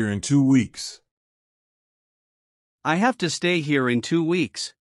stay here in 2 weeks. I have to stay here in 2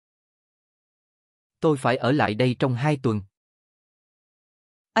 weeks. Tôi phải ở lại đây trong 2 tuần.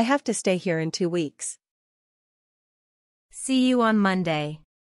 I have to stay here in 2 weeks. See you on Monday.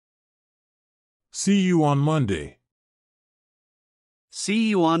 See you on Monday.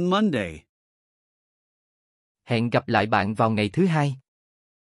 See you on Monday. Hẹn gặp lại bạn vào ngày thứ Hai.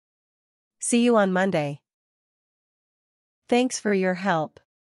 See you on Monday. Thanks for your help.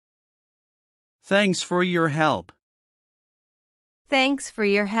 Thanks for your help. Thanks for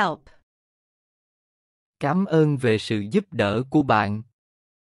your help. Cảm ơn về sự giúp đỡ của bạn.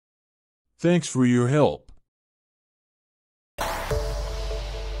 Thanks for your help.